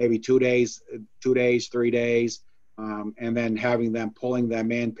be maybe 2 days, 3 days, and then having them, pulling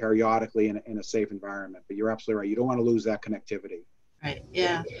them in periodically in a safe environment. But you're absolutely right. You don't want to lose that connectivity. Right.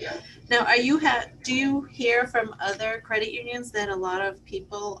 Yeah. Now, do you hear from other credit unions that a lot of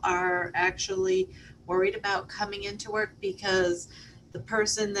people are actually worried about coming into work because the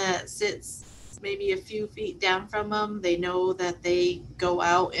person that sits maybe a few feet down from them, they know that they go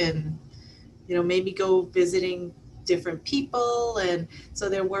out and, maybe go visiting different people, and so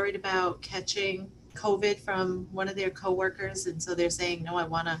they're worried about catching COVID from one of their coworkers, and so they're saying, no, I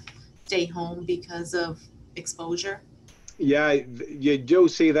want to stay home because of exposure? Yeah, you do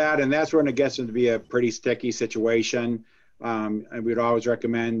see that, and that's when it gets into be a pretty sticky situation. And we'd always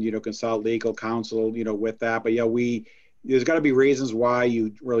recommend, consult legal counsel, with that. But yeah, there's got to be reasons why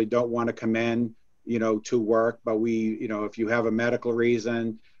you really don't want to come in, to work. But if you have a medical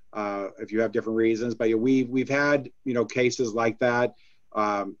reason, if you have different reasons, but yeah, we've had, cases like that.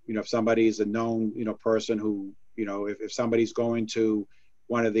 If somebody's a known, person who, if somebody's going to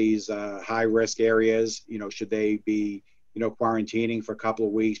one of these high risk areas, should they be, quarantining for a couple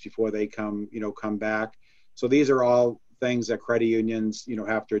of weeks before they come back. So these are all things that credit unions,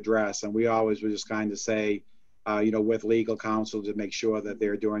 have to address. And we always would just kind of say, with legal counsel to make sure that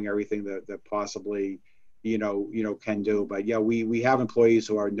they're doing everything that possibly, can do. But yeah, we have employees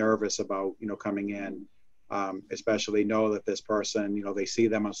who are nervous about, coming in, especially know that this person, they see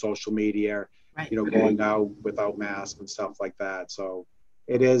them on social media, Right. Going out without masks and stuff like that. So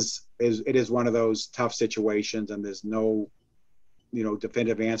it is one of those tough situations, and there's no,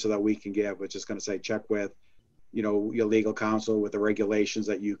 definitive answer that we can give. We're just going to say, check with, your legal counsel with the regulations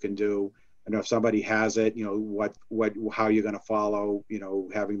that you can do. And if somebody has it, how you're going to follow,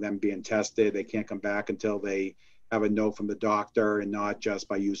 having them being tested. They can't come back until they have a note from the doctor, and not just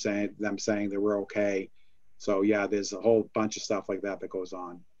by saying they were okay. So yeah, there's a whole bunch of stuff like that goes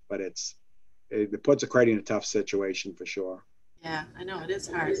on, but it puts a credit in a tough situation for sure. Yeah, I know, it is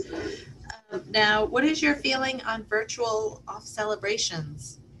hard. Now, what is your feeling on virtual off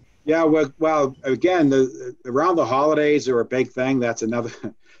celebrations? Yeah, well, again, around the holidays are a big thing. That's another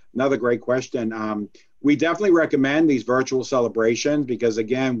great question. We definitely recommend these virtual celebrations because,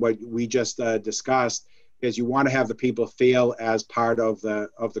 again, what we just discussed is you want to have the people feel as part of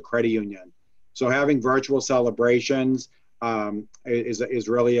the credit union. So having virtual celebrations is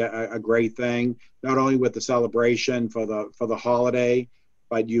really a great thing. Not only with the celebration for the holiday,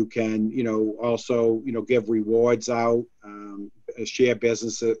 but you can also give rewards out, share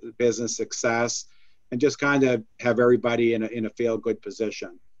business success, and just kind of have everybody in a feel good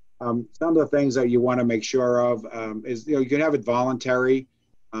position. Some of the things that you want to make sure of is you can have it voluntary.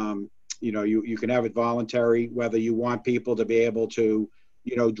 You can have it voluntary whether you want people to be able to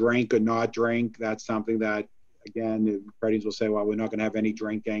drink or not drink. That's something that, again, creditors will say, well, we're not going to have any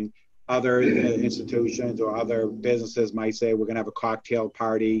drinking. Other institutions or other businesses might say we're going to have a cocktail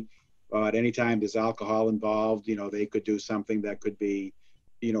party, but anytime there's alcohol involved, they could do something that could be,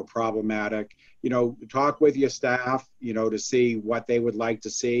 problematic. Talk with your staff, to see what they would like to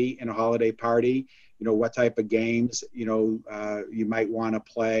see in a holiday party. What type of games, you might want to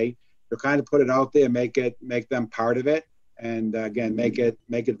play. To kind of put it out there, make them part of it, and again, make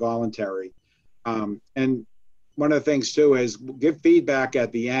it voluntary. And one of the things too is give feedback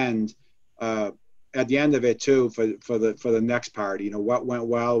at the end of it too for the next party. What went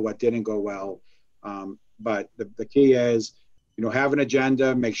well, what didn't go well. But the key is, have an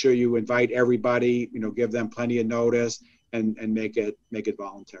agenda. Make sure you invite everybody. Give them plenty of notice, and make it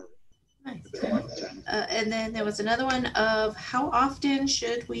voluntary. Nice. And then there was another one of how often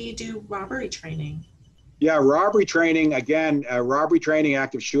should we do robbery training? Yeah, robbery training, again, robbery training,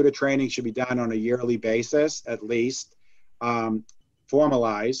 active shooter training should be done on a yearly basis, at least,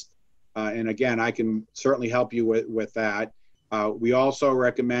 formalized. And again, I can certainly help you with that. We also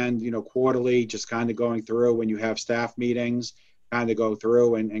recommend, quarterly, just kind of going through when you have staff meetings, kind of go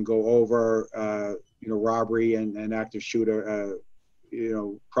through and go over, robbery and active shooter,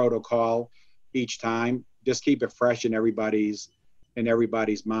 protocol. each time. Just keep it fresh in everybody's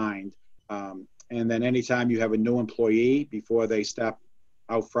mind. And then anytime you have a new employee, before they step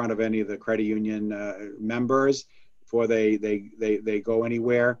out front of any of the credit union members, before they go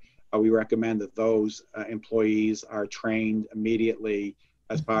anywhere, we recommend that those employees are trained immediately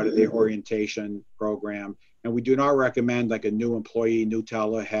as part of their orientation program. And we do not recommend, like, a new employee, new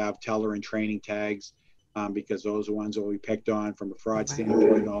teller, have teller and training tags, because those are ones that will be picked on from a fraud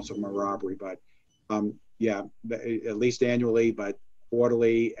standpoint and also from a robbery. But yeah, at least annually, but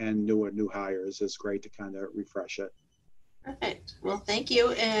quarterly and new hires is great to kind of refresh it. Perfect. Well, thank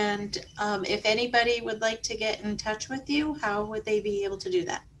you. And if anybody would like to get in touch with you, how would they be able to do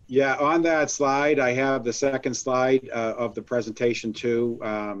that? Yeah, on that slide, I have the second slide of the presentation too.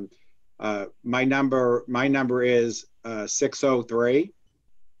 My number is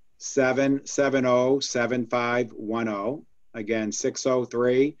 603-770-7510. Again,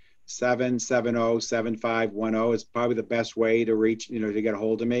 603-770-7510 is probably the best way to reach, to get a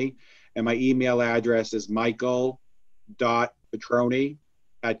hold of me. And my email address is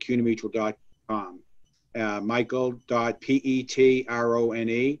michael.petrone@cunamutual.com.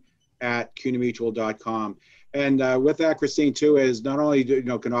 michael.petrone@cunamutual.com. And with that, Christine, too, is not only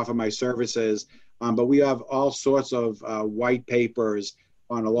can offer my services, but we have all sorts of white papers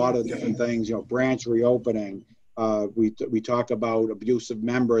on a lot of different things. Branch reopening. We talk about abusive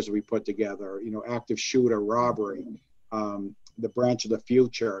members we put together. Active shooter, robbery, the branch of the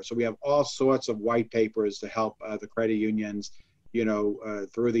future. So we have all sorts of white papers to help the credit unions,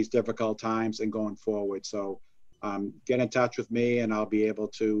 through these difficult times and going forward. So get in touch with me, and I'll be able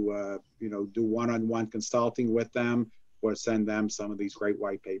to, do one-on-one consulting with them or send them some of these great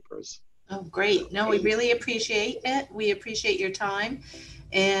white papers. Oh, great. No, we really appreciate it. We appreciate your time,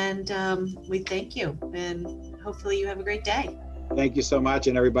 and we thank you, and hopefully you have a great day. Thank you so much.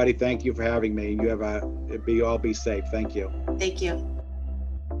 And everybody, thank you for having me. You have all be safe. Thank you. Thank you.